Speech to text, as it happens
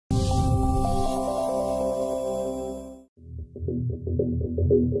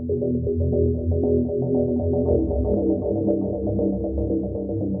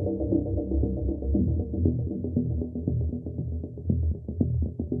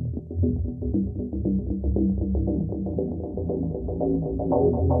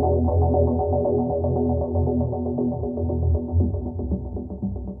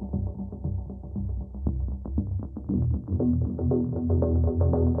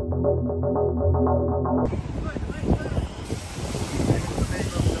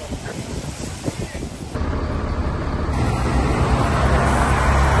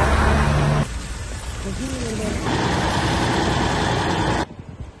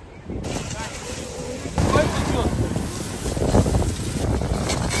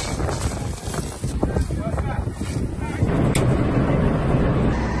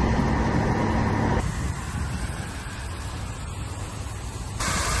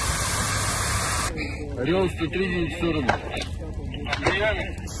Орел 103 в сторону.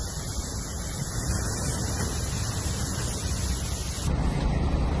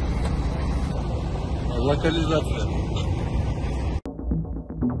 Локализация.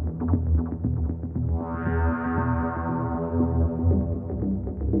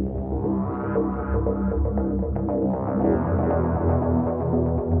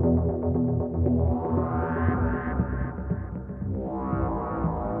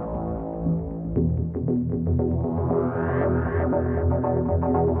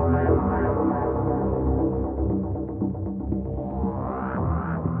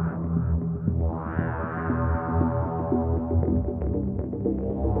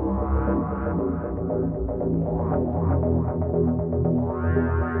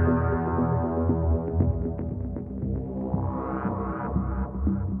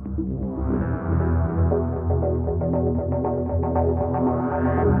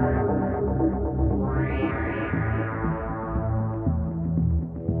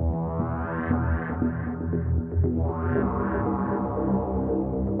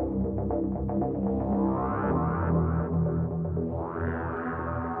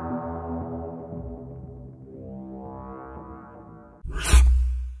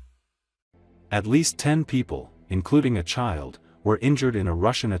 At least 10 people, including a child, were injured in a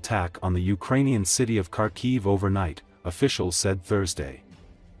Russian attack on the Ukrainian city of Kharkiv overnight, officials said Thursday.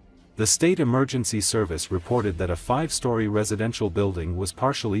 The State Emergency Service reported that a 5-story residential building was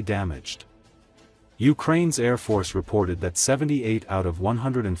partially damaged. Ukraine's Air Force reported that 78 out of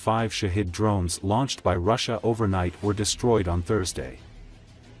 105 Shahid drones launched by Russia overnight were destroyed on Thursday.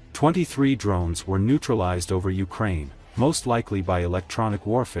 23 drones were neutralized over Ukraine, most likely by electronic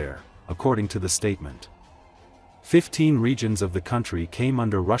warfare, according to the statement. 15 regions of the country came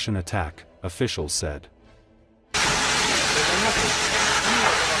under Russian attack, officials said.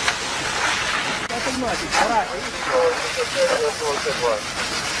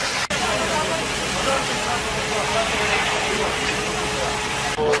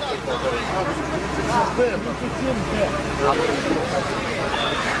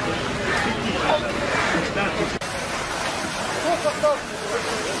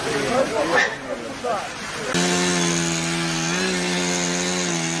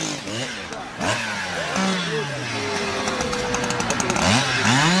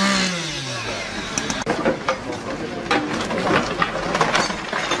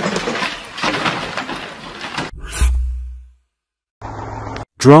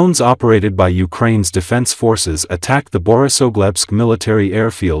 Drones operated by Ukraine's defense forces attacked the Borysoglebsk military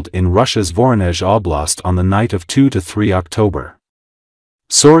airfield in Russia's Voronezh Oblast on the night of 2 to 3 October.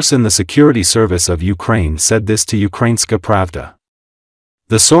 Source in the Security Service of Ukraine said this to Ukrainska Pravda.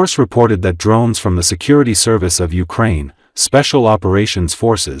 The source reported that drones from the Security Service of Ukraine, Special Operations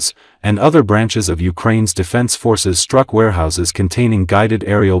Forces, and other branches of Ukraine's defense forces struck warehouses containing guided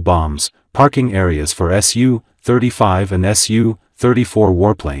aerial bombs, parking areas for Su-35 and Su-34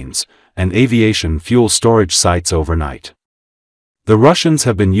 warplanes, and aviation fuel storage sites overnight. The Russians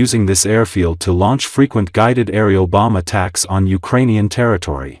have been using this airfield to launch frequent guided aerial bomb attacks on Ukrainian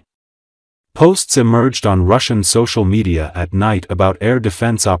territory. Posts emerged on Russian social media at night about air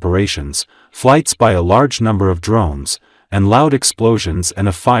defense operations, flights by a large number of drones, and loud explosions and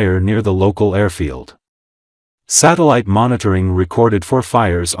a fire near the local airfield. Satellite monitoring recorded 4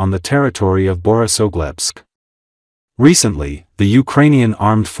 fires on the territory of Borysoglebsk. Recently, the Ukrainian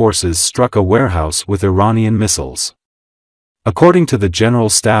armed forces struck a warehouse with Iranian missiles. According to the General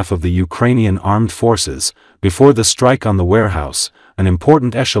Staff of the Ukrainian Armed Forces, before the strike on the warehouse, an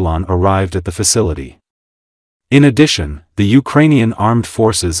important echelon arrived at the facility. In addition, the Ukrainian Armed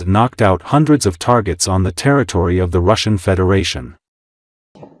Forces knocked out hundreds of targets on the territory of the Russian Federation.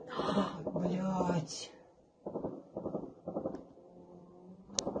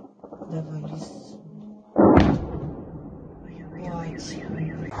 создавались